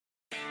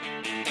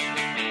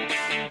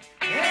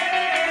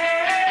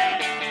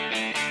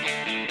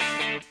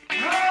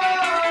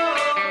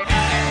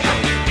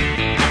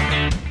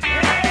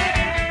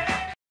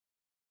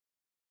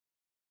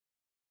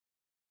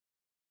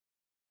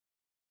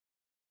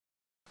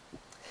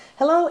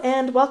Hello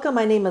and welcome.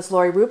 My name is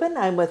Lori Rubin.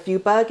 I'm with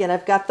ViewBug and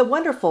I've got the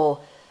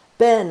wonderful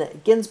Ben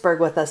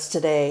Ginsberg with us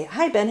today.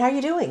 Hi Ben, how are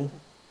you doing?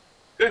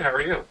 Good, how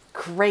are you?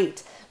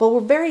 Great. Well,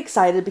 we're very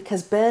excited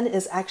because Ben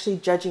is actually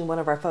judging one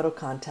of our photo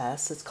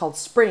contests. It's called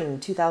Spring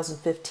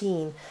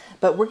 2015.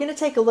 But we're going to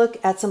take a look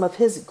at some of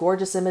his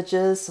gorgeous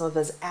images, some of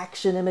his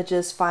action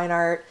images, fine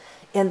art,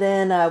 and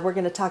then we're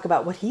going to talk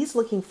about what he's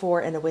looking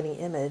for in a winning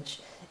image.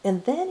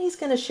 And then he's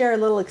going to share a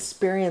little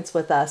experience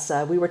with us.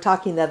 We were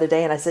talking the other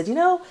day and I said,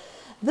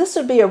 this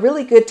would be a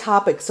really good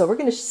topic, so we're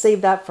going to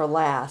save that for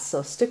last.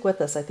 So stick with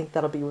us. I think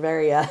that'll be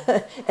very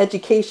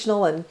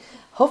educational and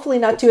hopefully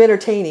not too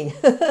entertaining,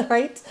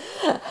 right?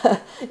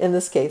 In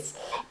this case.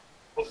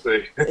 We'll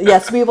see.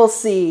 Yes, we will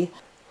see.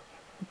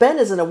 Ben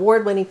is an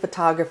award-winning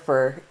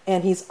photographer,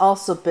 and he's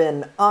also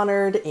been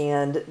honored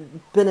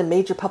and been in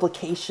major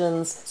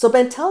publications. So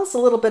Ben, tell us a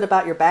little bit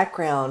about your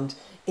background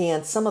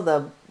and some of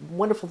the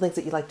wonderful things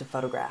that you like to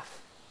photograph.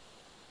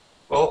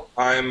 Well,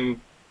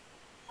 I'm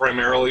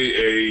primarily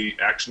a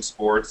action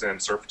sports and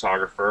surf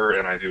photographer,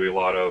 and I do a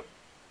lot of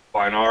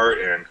fine art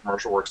and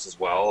commercial works as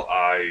well.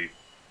 I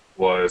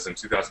was in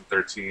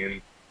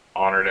 2013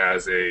 honored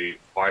as a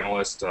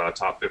finalist,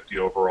 top 50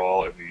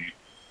 overall in the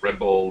Red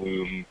Bull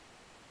Illume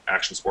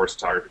Action Sports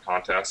Photography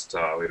Contest.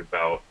 We had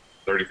about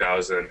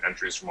 30,000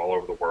 entries from all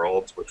over the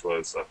world, which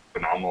was a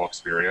phenomenal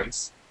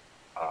experience.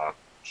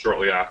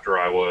 Shortly after,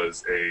 I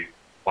was a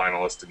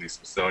finalist in the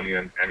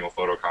Smithsonian Annual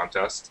Photo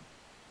Contest,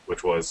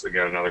 which was,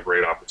 again, another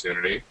great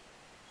opportunity.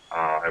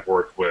 I've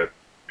worked with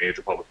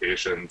major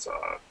publications,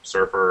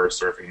 Surfer,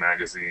 Surfing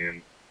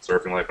Magazine,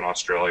 Surfing Life in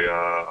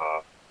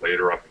Australia,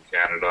 later up in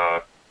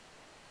Canada,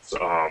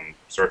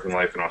 Surfing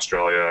Life in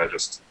Australia,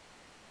 just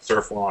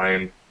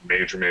Surfline,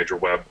 major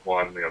web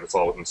one, that's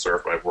all within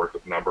surf, but I've worked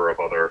with a number of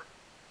other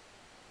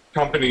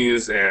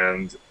companies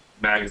and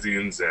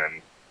magazines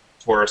and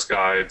tourist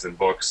guides and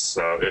books,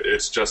 so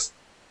it's just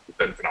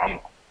been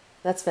phenomenal.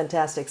 That's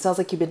fantastic. Sounds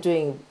like you've been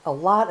doing a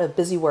lot of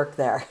busy work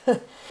there.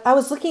 I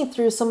was looking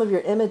through some of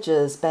your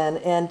images, Ben,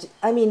 and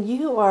I mean,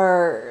 you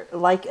are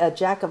like a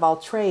jack of all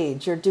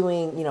trades. You're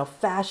doing,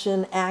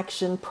 fashion,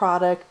 action,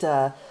 product,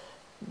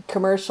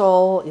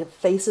 commercial,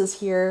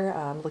 faces here.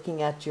 I'm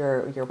looking at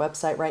your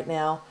website right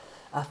now,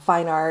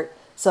 fine art.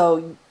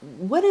 So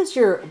what is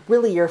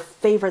really your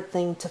favorite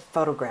thing to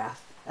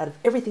photograph out of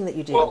everything that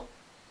you do? Well,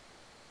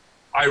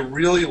 I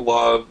really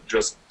love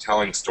just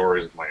telling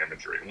stories with my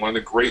imagery. One of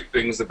the great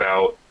things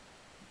about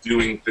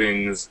doing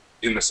things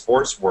in the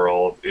sports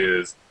world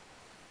is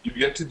you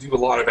get to do a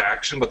lot of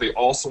action, but they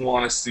also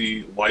want to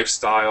see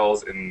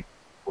lifestyles and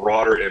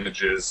broader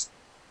images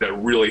that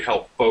really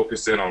help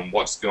focus in on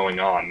what's going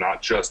on,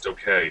 not just,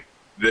 okay,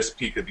 this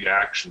peak of the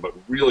action, but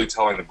really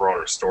telling the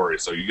broader story.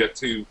 So you get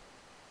to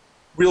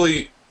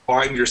really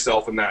find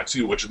yourself in that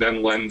too, which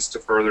then lends to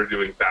further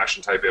doing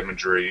fashion type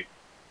imagery,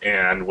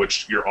 and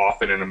which you're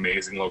often in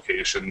amazing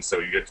locations, so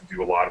you get to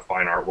do a lot of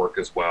fine artwork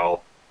as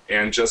well.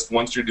 And just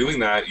once you're doing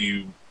that,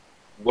 you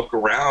look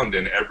around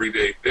and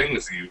everyday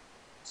things you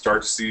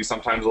start to see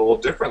sometimes a little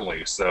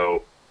differently.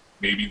 So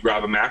maybe you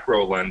grab a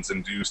macro lens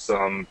and do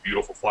some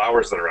beautiful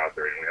flowers that are out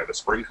there. We have the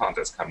spring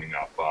contest coming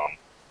up.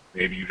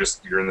 Maybe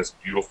you're in this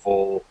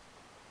beautiful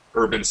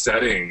urban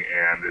setting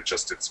and it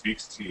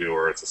speaks to you,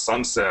 or it's a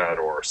sunset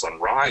or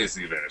sunrise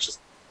even. It's just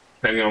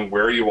depending on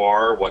where you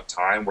are, what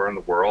time, where in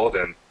the world,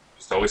 and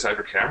just always have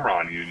your camera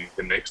on you and you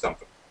can make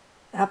something.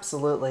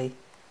 Absolutely.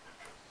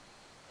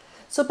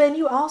 So Ben,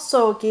 you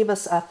also gave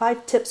us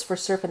 5 tips for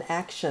surf and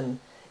action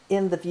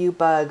in the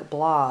ViewBug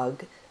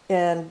blog,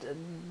 and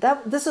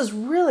this is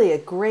really a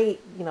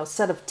great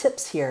set of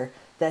tips here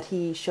that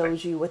he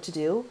shows you what to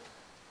do,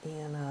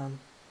 and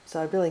so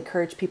I really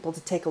encourage people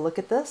to take a look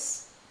at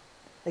this.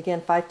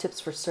 Again, 5 tips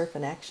for surf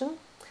and action,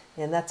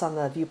 and that's on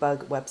the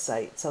ViewBug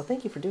website. So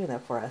thank you for doing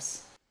that for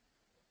us.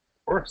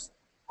 Of course,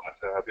 glad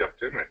to have the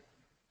opportunity.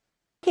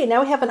 Okay,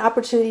 now we have an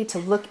opportunity to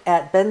look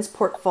at Ben's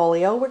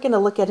portfolio. We're going to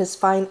look at his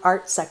fine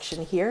art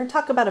section here and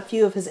talk about a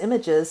few of his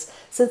images.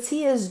 Since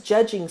he is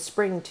judging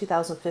Spring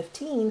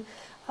 2015,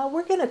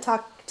 we're going to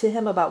talk to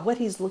him about what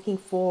he's looking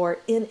for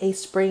in a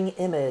spring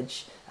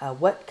image,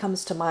 what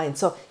comes to mind.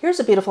 So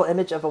here's a beautiful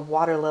image of a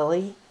water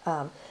lily.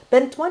 Ben,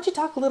 why don't you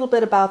talk a little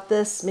bit about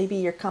this, maybe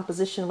your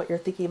composition, what you're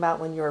thinking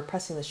about when you're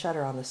pressing the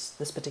shutter on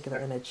this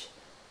particular image.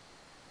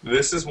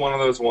 This is one of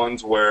those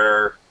ones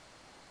where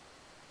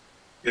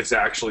it's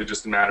actually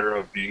just a matter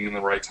of being in the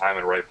right time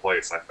and right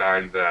place. I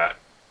find that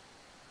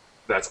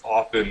that's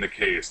often the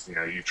case.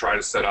 You try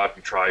to set up,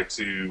 you try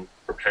to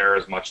prepare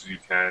as much as you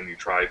can, you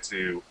try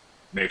to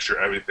make sure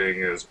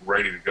everything is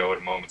ready to go at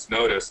a moment's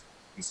notice,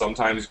 and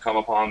sometimes you come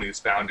upon these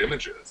found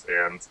images.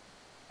 And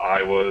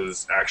I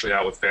was actually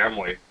out with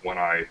family when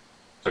I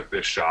took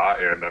this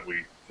shot, and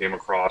we came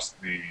across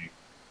the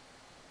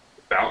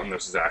fountain.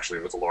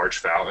 It was a large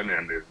fountain,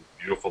 and the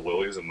beautiful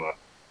lilies, and the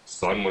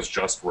sun was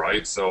just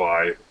right, so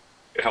I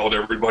held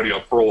everybody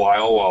up for a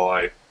while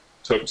I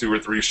took 2 or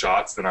 3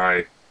 shots, and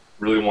I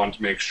really wanted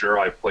to make sure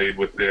I played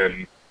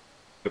within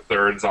the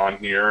thirds on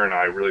here, and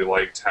I really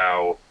liked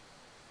how,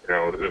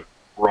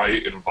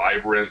 bright and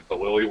vibrant the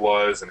lily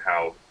was and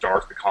how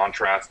dark the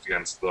contrast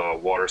against the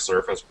water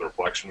surface with the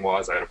reflection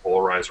was. I had a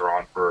polarizer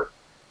on for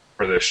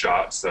this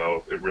shot,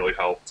 so it really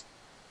helped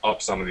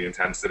up some of the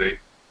intensity.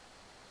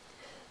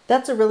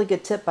 That's a really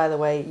good tip, by the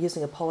way,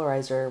 using a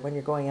polarizer when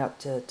you're going out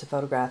to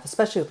photograph,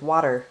 especially with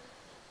water.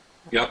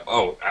 Yep.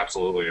 Oh,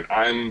 absolutely. And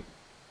I'm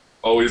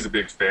always a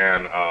big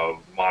fan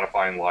of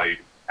modifying light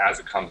as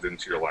it comes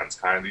into your lens,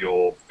 kind of the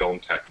old film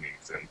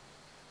techniques, and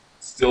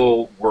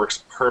still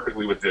works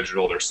perfectly with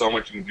digital. There's so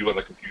much you can do on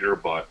the computer,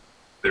 but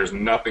there's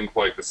nothing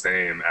quite the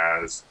same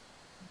as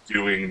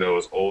doing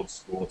those old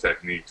school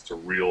techniques to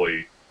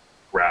really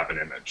grab an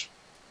image.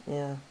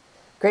 Yeah.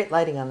 Great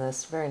lighting on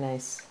this. Very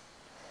nice.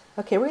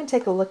 Okay, we're going to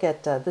take a look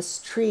at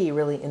this tree.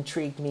 Really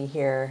intrigued me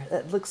here.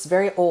 It looks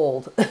very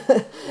old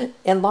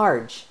and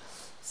large.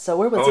 So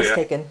where was this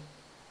taken?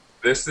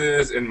 This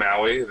is in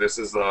Maui. This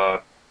is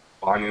a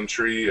banyan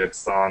tree.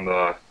 It's on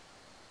the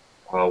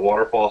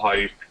waterfall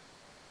hike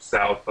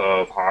south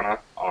of Hana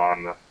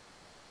on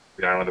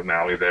the island of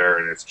Maui there,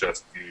 and it's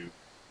just, you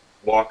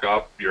walk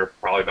up, you're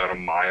probably about a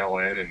mile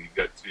in, and you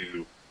get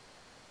to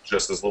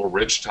just this little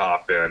ridge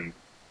top, and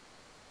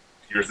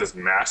here's this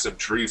massive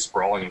tree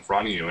sprawling in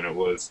front of you, and it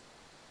was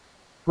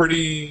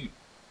pretty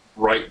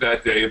bright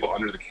that day, but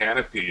under the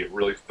canopy, it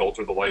really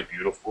filtered the light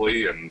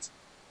beautifully, and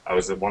I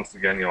was, once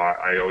again, you know,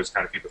 I always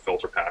kind of keep a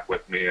filter pack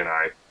with me, and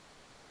I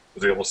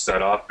was able to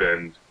set up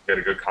and get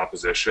a good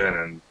composition.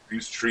 And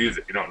these trees,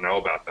 if you don't know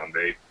about them,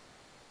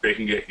 they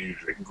can get huge.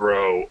 They can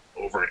grow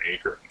over an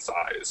acre in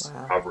size.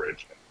 Wow.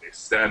 Coverage. And they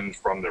extend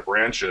from their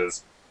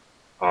branches.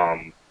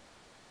 I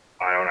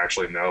don't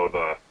actually know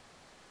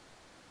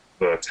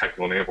the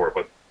technical name for it,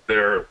 but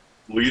they're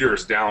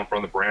leaders down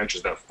from the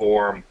branches that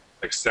form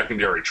like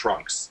secondary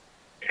trunks,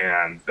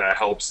 and that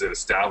helps it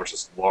establish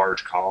this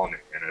large colony.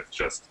 And it's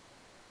just,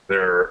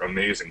 they're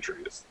amazing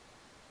trees.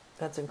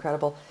 That's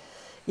incredible.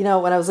 You know,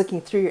 when I was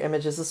looking through your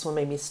images, this one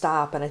made me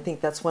stop, and I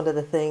think that's one of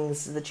the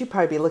things that you'd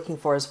probably be looking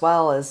for as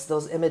well, as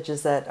those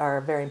images that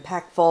are very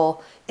impactful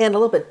and a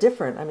little bit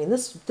different. I mean,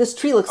 this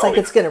tree looks like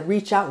it's going to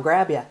reach out and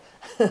grab you.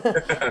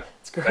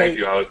 It's great. Thank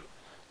you. I was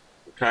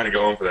kind of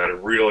going for that. It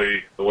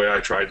really, the way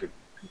I tried to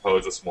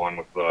compose this one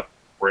with the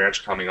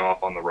branch coming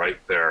off on the right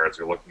there as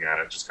you're looking at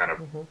it, just kind of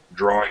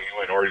drawing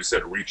you in, or you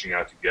said reaching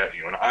out to get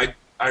you. And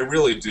I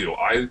really do.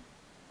 I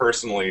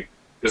personally,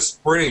 because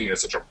spring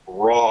is such a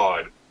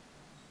broad,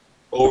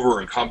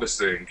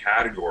 over-encompassing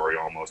category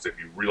almost, if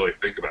you really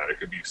think about it. It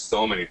could be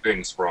so many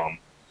things, from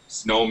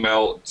snow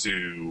melt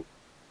to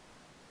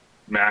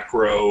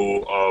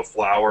macro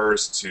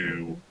flowers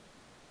to,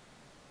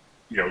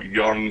 you know,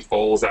 young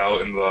foals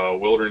out in the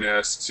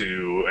wilderness,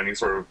 to any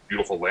sort of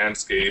beautiful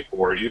landscape,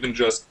 or even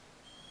just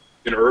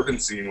an urban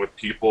scene with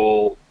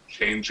people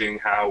changing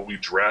how we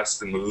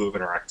dress and move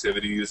in our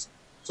activities.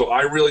 So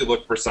I really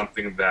look for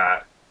something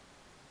that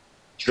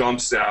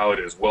jumps out,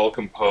 is well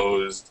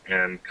composed,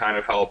 and kind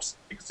of helps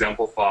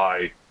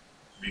exemplify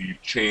the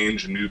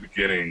change and new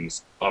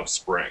beginnings of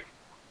spring.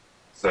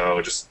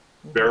 So just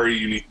very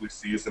uniquely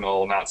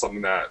seasonal, not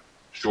something that,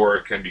 sure,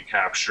 it can be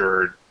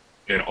captured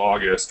in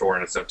August or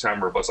in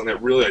September, but something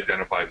that really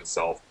identifies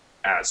itself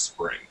as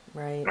spring.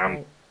 Right. And I'm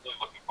really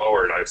looking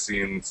forward. I've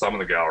seen some of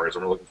the galleries,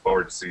 and we're looking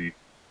forward to see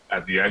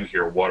at the end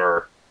here what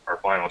our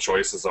final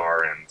choices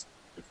are and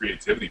the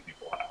creativity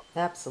people have.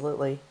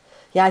 Absolutely.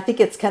 Yeah, I think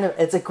it's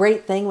a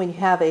great thing when you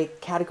have a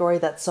category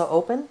that's so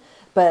open,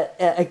 but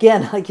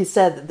again, like you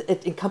said,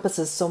 it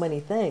encompasses so many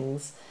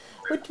things,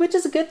 which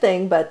is a good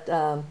thing, but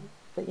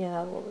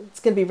yeah, it's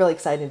going to be really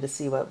exciting to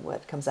see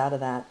what comes out of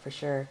that, for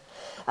sure.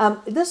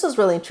 This was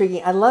really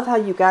intriguing. I love how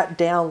you got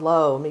down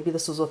low. Maybe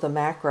this was with a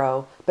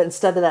macro, but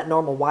instead of that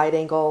normal wide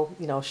angle,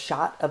 you know,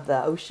 shot of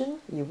the ocean,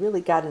 you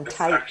really got in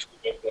tight. Actually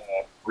with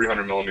a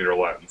 300 millimeter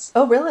lens.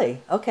 Oh,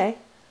 really? Okay.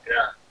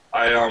 Yeah.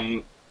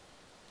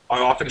 I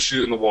often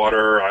shoot in the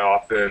water. I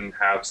often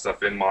have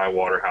stuff in my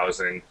water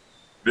housing.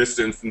 This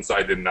instance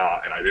I did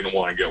not, and I didn't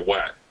want to get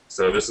wet.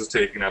 So this is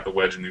taken at the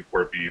Wedge in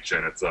Newport Beach,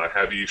 and it's a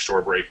heavy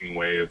shore-breaking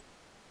wave,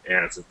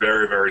 and it's a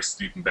very, very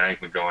steep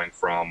embankment going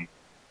from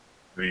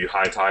the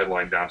high tide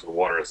line down to the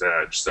water's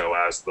edge. So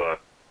as the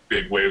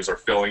big waves are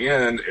filling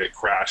in, it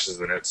crashes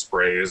and it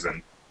sprays,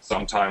 and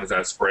sometimes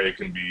that spray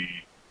can be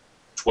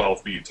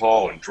 12 feet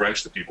tall and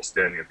drench the people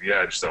standing at the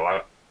edge.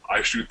 So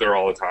I shoot there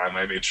all the time.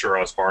 I made sure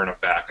I was far enough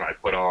back, and I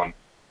put on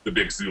the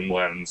big zoom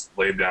lens,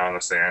 laid down on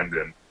the sand,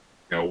 and,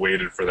 you know,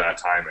 waited for that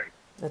timing.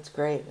 That's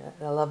great.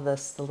 I love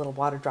this. The little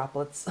water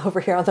droplets over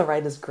here on the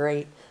right is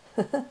great.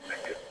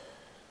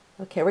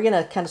 Okay, we're going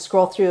to kind of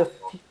scroll through a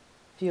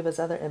few of his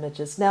other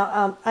images.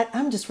 Now,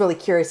 I'm just really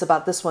curious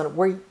about this one,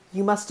 where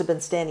you must have been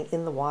standing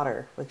in the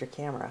water with your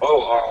camera.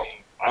 Oh,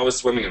 I was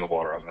swimming in the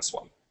water on this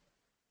one.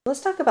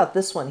 Let's talk about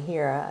this one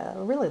here. I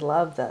really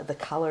love the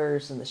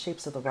colors and the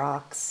shapes of the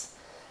rocks.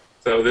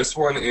 So this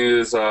one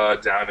is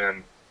down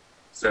in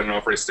San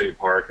Onofre State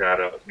Park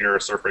near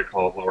a surf break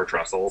called Lower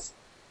Trestles.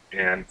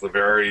 And it's a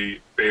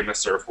very famous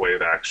surf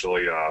wave,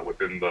 actually,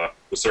 within the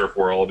surf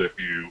world, if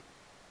you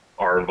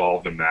are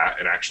involved in that.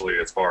 And actually,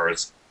 as far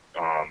as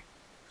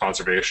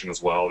conservation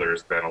as well.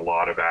 There's been a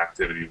lot of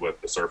activity with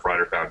the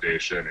Surfrider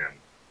Foundation and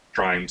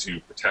trying to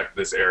protect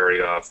this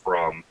area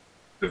from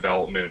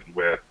development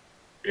with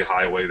a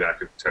highway that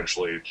could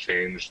potentially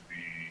change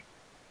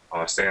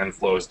the sand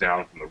flows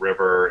down from the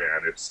river.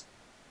 And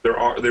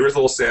there is a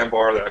little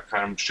sandbar that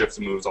kind of shifts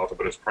and moves off it,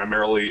 but it's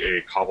primarily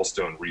a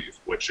cobblestone reef,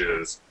 which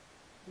is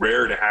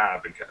rare to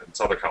have in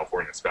Southern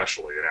California,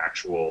 especially an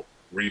actual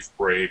reef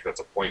break that's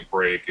a point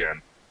break.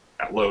 And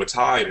at low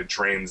tide, it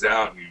drains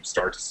out, and you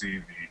start to see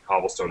the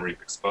cobblestone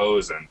reef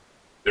expose, and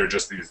they're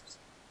just these,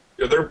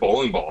 they're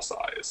bowling ball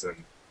size,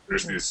 and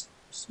there's these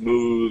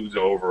smoothed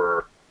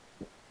over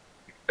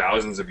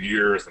thousands of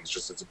years, and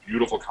it's a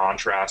beautiful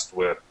contrast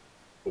with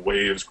the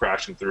waves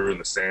crashing through and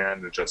the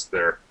sand, and just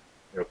there,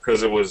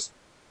 because it was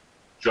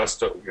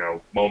just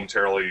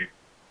momentarily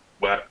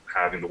wet,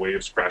 having the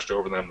waves crashed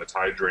over them, the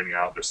tide draining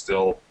out, they're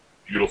still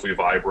beautifully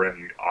vibrant,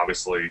 and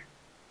obviously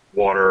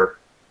water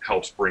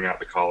helps bring out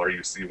the color.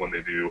 You see when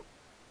they do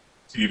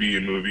TV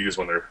and movies,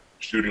 when they're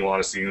shooting a lot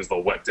of scenes,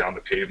 they'll wet down the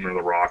pavement or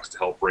the rocks to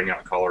help bring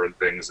out color and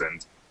things,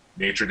 and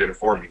nature did it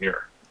for me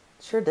here.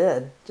 Sure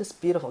did.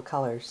 Just beautiful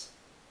colors.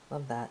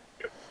 Love that.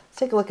 Yep. Let's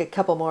take a look at a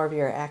couple more of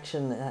your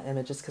action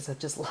images, because I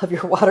just love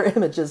your water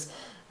images.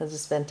 That's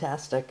just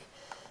fantastic.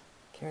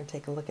 Karen,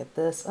 take a look at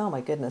this. Oh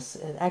my goodness.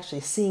 And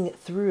actually seeing it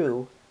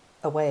through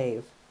a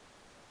wave.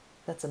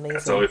 That's amazing.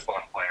 It's always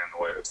fun playing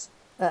the waves.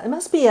 It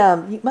must be,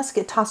 you must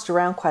get tossed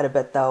around quite a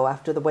bit, though,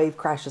 after the wave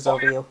crashes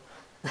over you.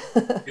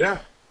 Yeah.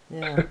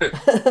 Yeah.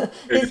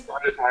 You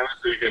try to time it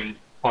so you can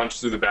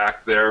punch through the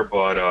back there,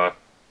 but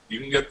you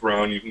can get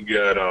thrown, you can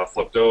get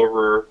flipped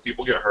over,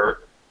 people get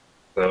hurt.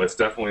 So it's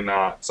definitely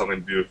not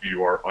something to do if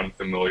you are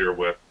unfamiliar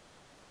with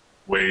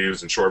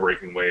waves and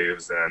shore-breaking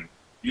waves. And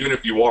even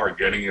if you are,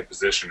 getting in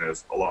position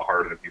is a lot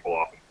harder than people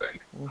often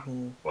think.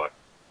 Mm-hmm. But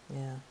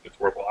yeah, it's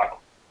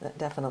worthwhile.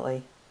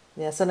 Definitely.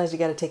 Yeah, sometimes you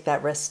got to take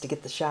that risk to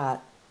get the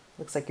shot.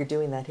 Looks like you're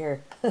doing that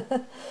here.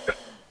 That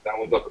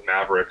one's up in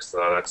Mavericks.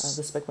 That's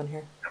this big one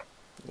here.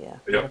 Yeah.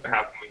 Yep,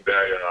 Half Moon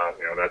Bay.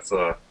 That's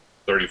a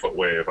 30-foot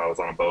wave. I was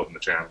on a boat in the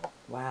channel.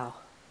 Wow,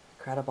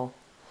 incredible.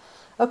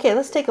 Okay,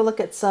 let's take a look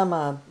at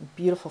some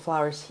beautiful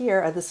flowers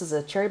here. This is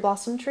a cherry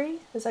blossom tree.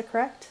 Is that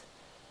correct?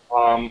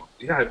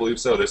 Yeah, I believe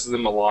so. This is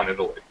in Milan,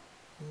 Italy.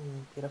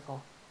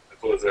 Beautiful.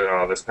 This was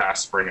this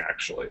past spring,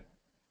 actually.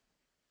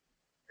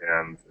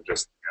 And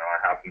just,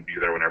 I happened to be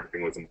there when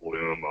everything was in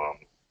bloom.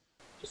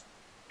 Just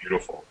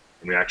beautiful.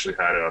 And we actually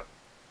had a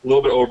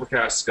little bit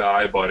overcast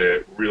sky, but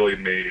it really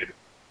made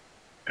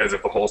as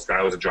if the whole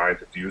sky was a giant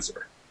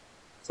diffuser.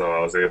 So I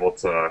was able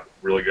to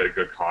really get a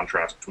good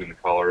contrast between the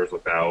colors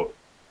without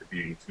it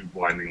being too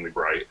blindingly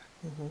bright.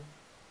 Mm-hmm.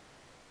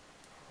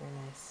 Very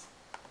nice.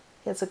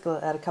 Let's look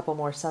at a couple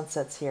more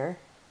sunsets here.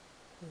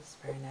 This is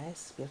very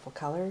nice. Beautiful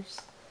colors.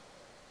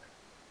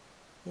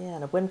 Yeah,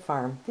 and a wind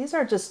farm. These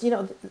are just, I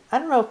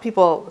don't know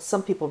if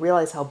some people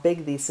realize how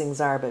big these things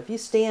are, but if you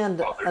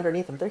stand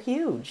underneath them, they're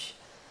huge.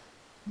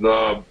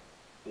 The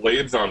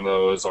blades on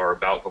those are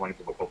about the length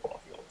of a football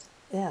field.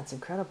 Yeah, it's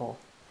incredible.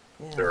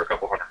 Yeah. They're a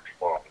couple hundred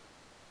feet long.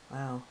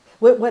 Wow.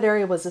 What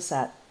area was this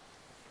at?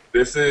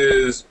 This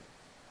is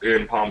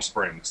in Palm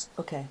Springs,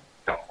 okay,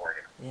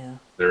 California. Yeah.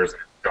 There's a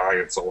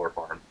giant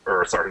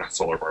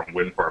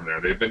wind farm there.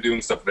 They've been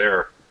doing stuff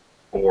there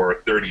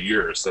for 30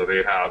 years. So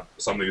they have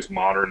some of these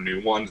modern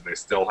new ones, and they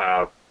still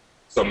have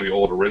some of the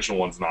old original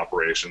ones in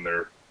operation.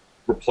 They're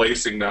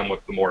replacing them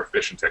with the more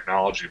efficient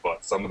technology,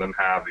 but some of them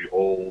have the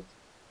old,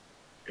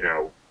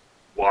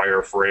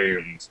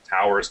 wire-framed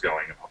towers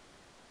going up,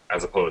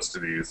 as opposed to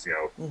these,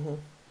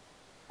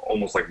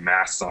 almost like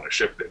masts on a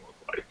ship, they look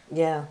like.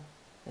 Yeah,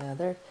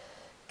 they're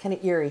kind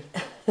of eerie.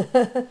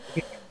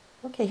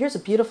 Okay, here's a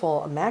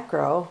beautiful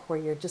macro where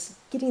you're just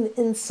getting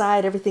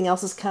inside. Everything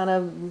else is kind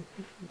of,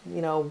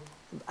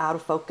 out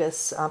of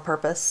focus on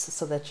purpose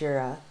so that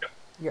your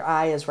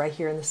eye is right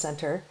here in the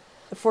center.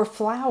 For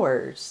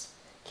flowers,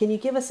 can you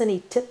give us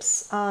any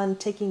tips on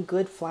taking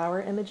good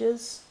flower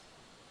images?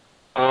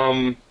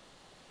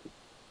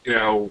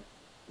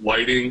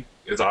 Lighting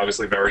is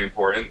obviously very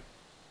important.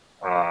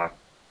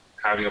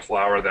 Having a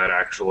flower that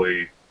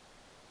actually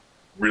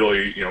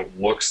really,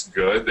 looks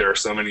good. There are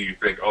so many you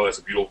think, oh, that's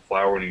a beautiful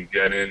flower. When you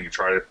get in, you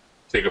try to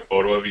take a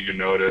photo of it, you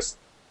notice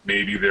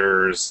maybe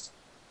there's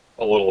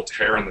a little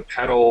tear in the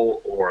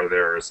petal, or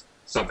there's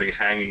something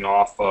hanging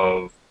off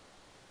of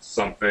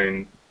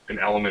something, an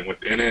element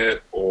within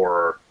it,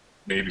 or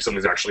maybe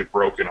something's actually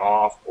broken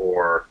off.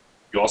 Or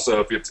you also,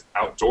 if it's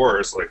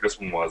outdoors, like this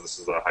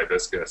is a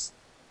hibiscus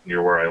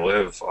near where I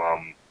live,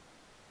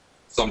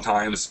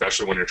 sometimes,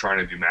 especially when you're trying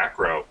to do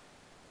macro,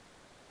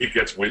 it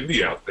gets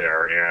windy out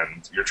there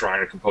and you're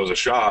trying to compose a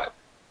shot,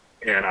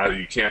 and either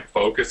you can't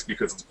focus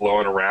because it's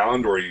blowing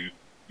around, or you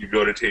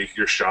go to take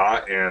your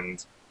shot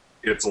and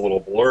it's a little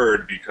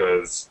blurred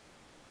because,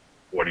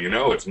 what do you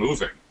know, it's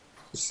moving.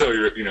 So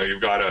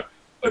you've got to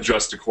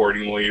adjust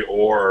accordingly,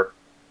 or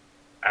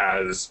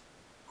as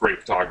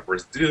great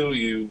photographers do,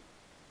 you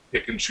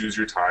pick and choose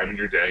your time in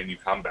your day and you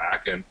come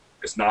back, and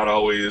it's not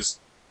always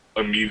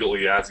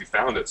immediately as you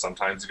found it.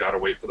 Sometimes you got to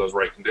wait for those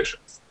right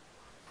conditions.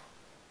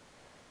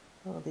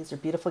 Oh, these are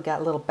beautiful.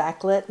 Got a little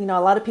backlit. You know,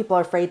 a lot of people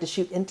are afraid to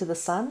shoot into the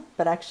sun,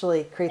 but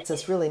actually it creates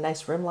this really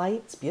nice rim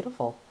light. It's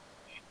beautiful.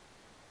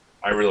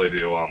 I really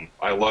do.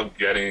 I love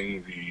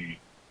getting the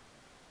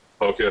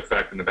bokeh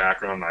effect in the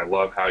background. I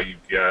love how you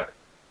get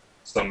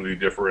some of the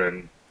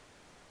different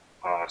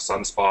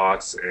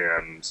sunspots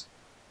and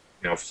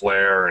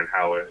flare, and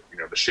how it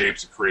the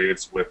shapes it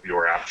creates with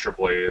your aperture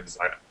blades.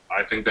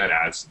 I think that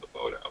adds to the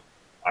photo.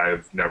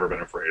 I've never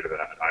been afraid of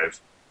that. I've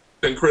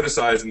been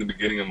criticized in the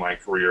beginning of my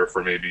career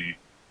for maybe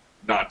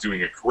not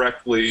doing it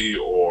correctly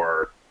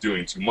or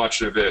doing too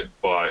much of it,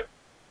 but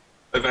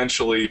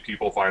eventually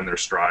people find their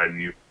stride,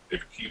 and if you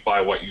keep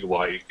by what you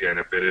like, and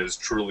if it is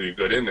truly a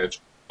good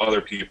image,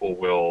 other people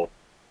will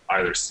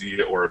either see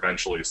it or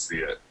eventually see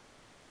it.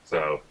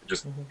 So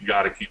just you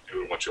got to keep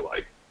doing what you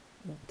like.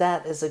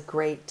 That is a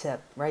great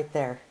tip right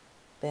there.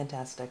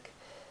 Fantastic.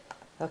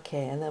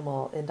 Okay, and then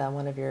we'll end on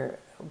one of your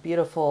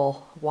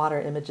beautiful water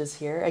images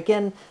here.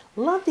 Again,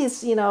 love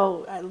these, it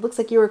looks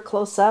like you were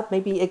close up,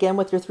 maybe again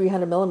with your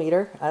 300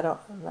 millimeter. I'm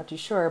not too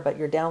sure, but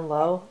you're down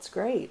low. It's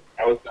great.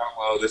 I was down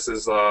low. This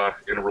is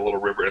in a little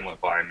river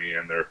inlet by me,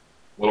 and they're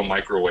little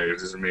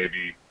microwaves. These are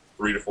maybe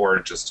 3 to 4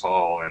 inches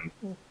tall,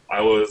 and I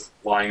was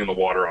lying in the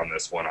water on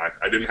this one. I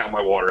didn't have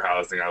my water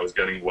housing. I was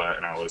getting wet,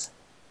 and I was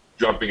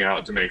jumping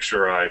out to make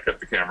sure I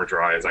kept the camera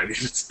dry as I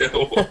needed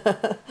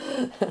to.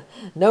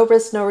 No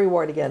risk, no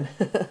reward again.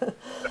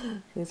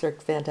 These are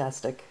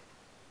fantastic.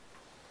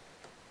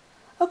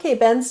 Okay,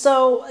 Ben,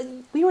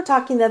 so we were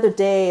talking the other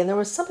day, and there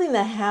was something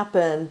that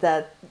happened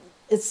that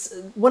it's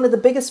one of the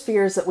biggest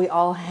fears that we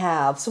all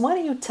have. So why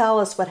don't you tell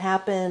us what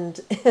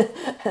happened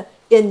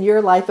in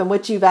your life and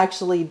what you've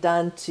actually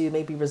done to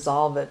maybe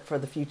resolve it for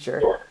the future?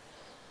 Sure.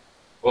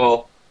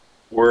 Well,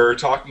 we're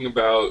talking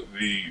about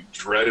the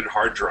dreaded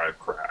hard drive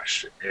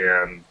crash,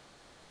 and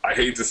I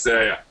hate to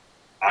say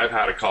I've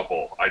had a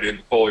couple. I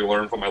didn't fully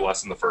learn from my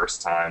lesson the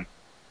first time,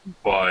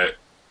 but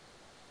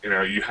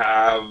you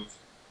have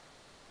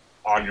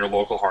on your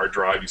local hard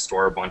drive, you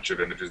store a bunch of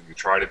images, and you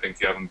try to think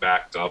you have them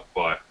backed up,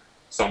 but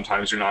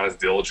sometimes you're not as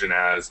diligent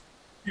as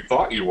you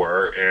thought you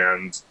were,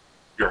 and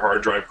your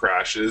hard drive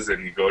crashes,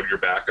 and you go to your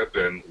backup,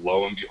 and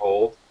lo and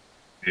behold,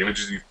 the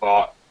images you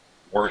thought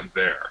weren't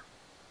there.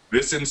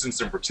 This instance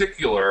in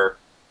particular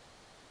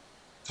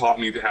taught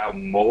me to have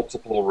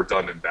multiple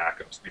redundant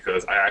backups,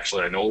 because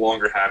I no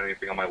longer had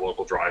anything on my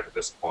local drive at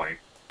this point.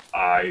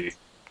 I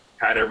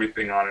had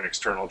everything on an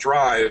external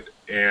drive,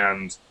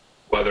 and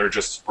whether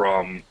just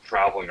from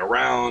traveling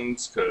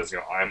around, because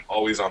I'm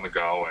always on the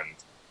go, and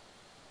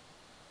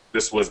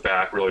this was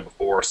back really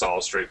before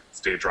solid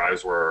state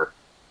drives were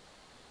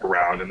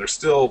around, and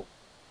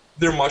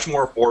they're much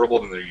more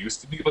affordable than they used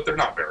to be, but they're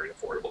not very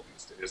affordable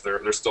these days.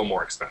 They're still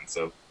more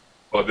expensive.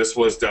 But this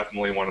was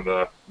definitely one of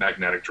the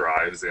magnetic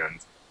drives, and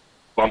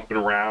bumping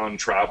around,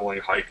 traveling,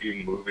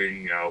 hiking,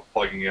 moving,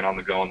 plugging in on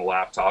the go on the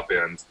laptop,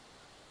 and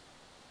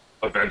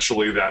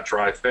eventually that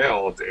drive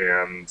failed,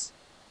 and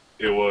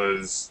it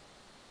was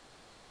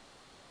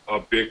a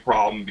big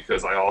problem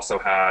because I also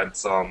had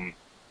some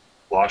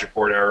logic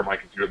board error in my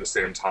computer at the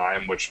same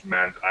time, which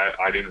meant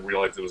I didn't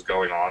realize it was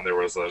going on. There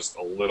was just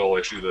a little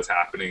issue that was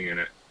happening, and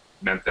it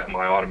meant that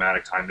my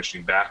automatic time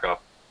machine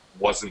backup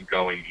wasn't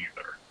going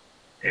either.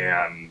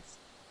 And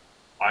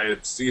I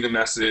had seen a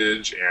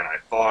message, and I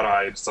thought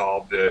I had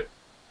solved it,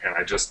 and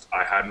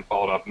I hadn't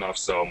followed up enough,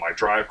 so my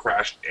drive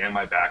crashed, and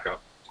my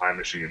backup time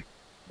machine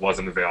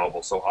wasn't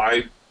available. So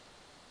I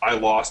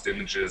lost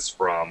images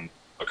from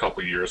a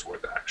couple years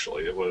worth,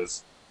 actually. It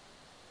was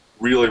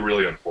really,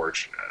 really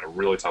unfortunate, a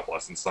really tough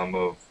lesson. Some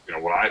of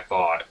what I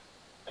thought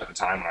at the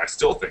time, and I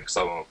still think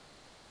some of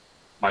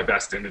my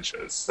best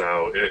images.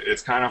 So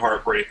it's kind of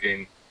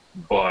heartbreaking,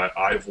 but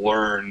I've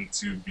learned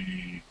to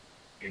be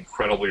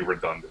incredibly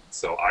redundant.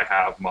 So I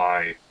have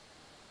my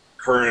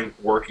current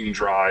working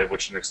drive,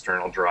 which is an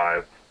external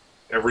drive.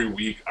 Every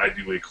week I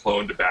do a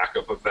clone to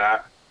backup of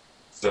that.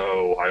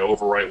 So I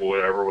overwrite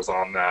whatever was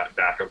on that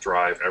backup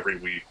drive every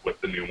week with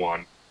the new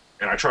one.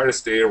 And I try to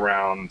stay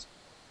around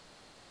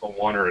a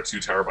 1 or a 2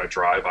 terabyte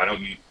drive.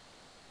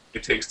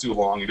 It takes too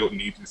long. You don't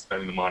need to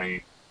spend the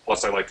money.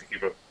 Plus I like to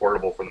keep it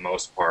portable for the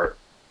most part.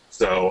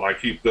 So I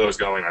keep those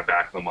going. I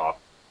back them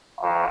up.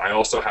 I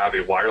also have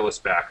a wireless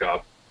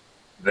backup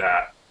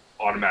that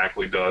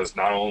automatically does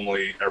not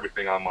only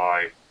everything on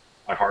my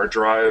hard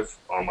drive,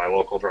 on my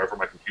local drive for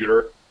my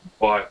computer,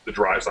 but the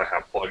drives I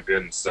have plugged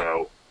in.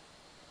 So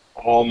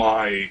all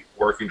my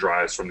working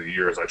drives from the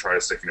years, I try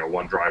to stick,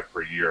 1 drive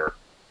per year.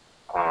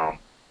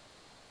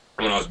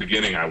 When I was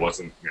beginning, I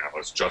wasn't, I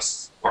was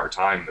just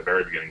part-time in the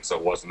very beginning, so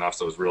it wasn't enough.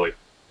 So it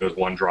was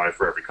 1 drive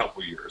for every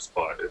couple of years,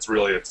 but it's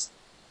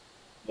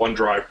 1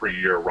 drive per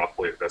year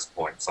roughly at this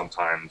point,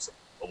 sometimes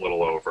a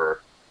little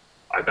over.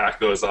 I back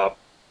those up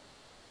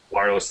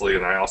wirelessly,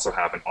 and I also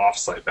have an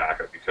off-site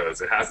backup because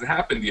it hasn't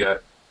happened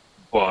yet,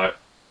 but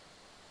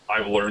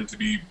I've learned to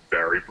be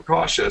very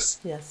precautious.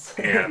 Yes.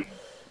 And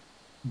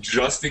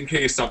just in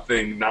case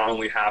something not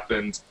only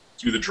happened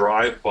to the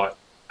drive, but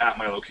at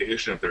my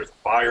location, if there's a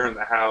fire in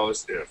the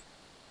house, if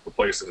the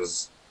place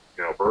is,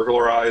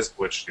 burglarized,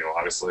 which,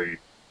 obviously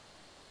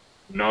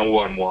No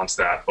one wants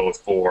that, both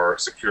for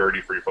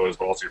security for your photos,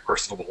 but also your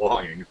personal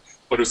belongings.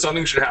 But if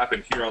something should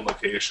happen here on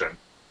location,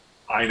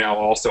 I now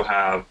also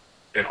have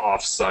an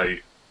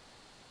off-site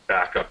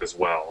backup as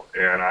well.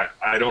 And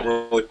I don't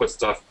really put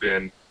stuff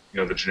in,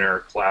 the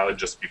generic cloud,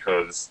 just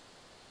because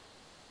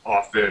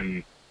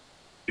often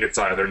it's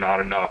either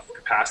not enough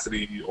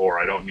capacity or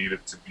I don't need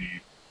it to be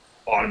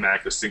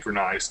automatically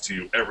synchronized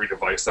to every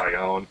device I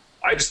own.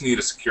 I just need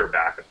a secure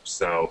backup.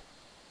 So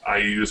I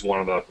use one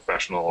of the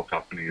professional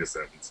companies,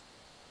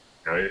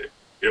 and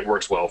it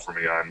works well for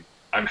me.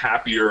 I'm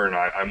happier and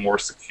I'm more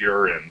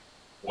secure in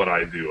what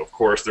I do. Of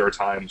course, there are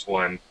times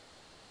when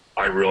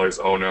I realize,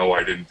 oh no,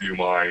 I didn't do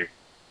my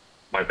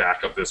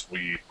backup this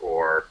week,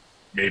 or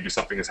maybe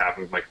something has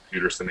happened with my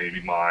computer, so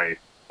maybe my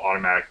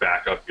automatic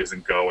backup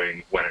isn't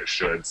going when it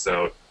should.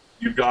 So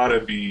you've got to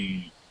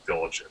be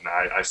diligent.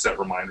 I set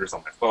reminders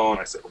on my phone.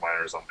 I set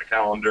reminders on my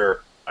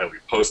calendar. I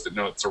leave Post-it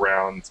notes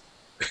around.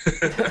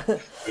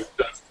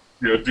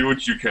 Do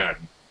what you can.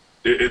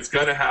 It's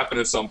going to happen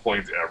at some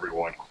point to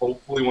everyone.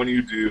 Hopefully when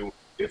you do,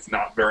 it's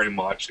not very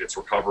much, it's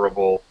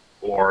recoverable,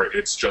 or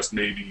it's just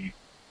maybe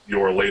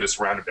your latest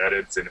round of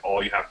edits and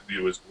all you have to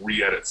do is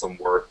re-edit some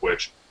work,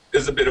 which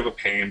is a bit of a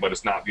pain, but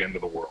it's not the end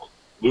of the world.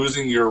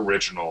 Losing your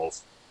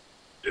originals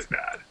is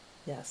bad.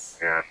 Yes.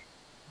 And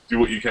do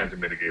what you can to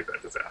mitigate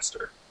that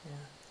disaster. Yeah.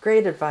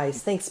 Great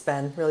advice. Thanks,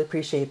 Ben. Really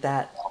appreciate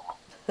that.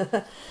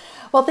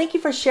 Well, thank you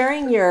for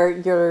sharing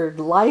your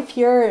life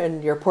here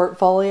and your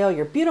portfolio,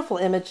 your beautiful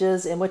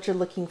images, and what you're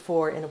looking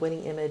for in a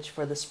winning image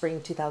for the Spring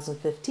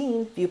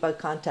 2015 ViewBug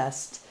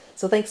Contest.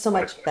 So thanks so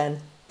much, Ben.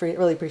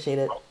 Really appreciate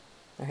it. All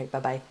right,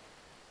 bye-bye.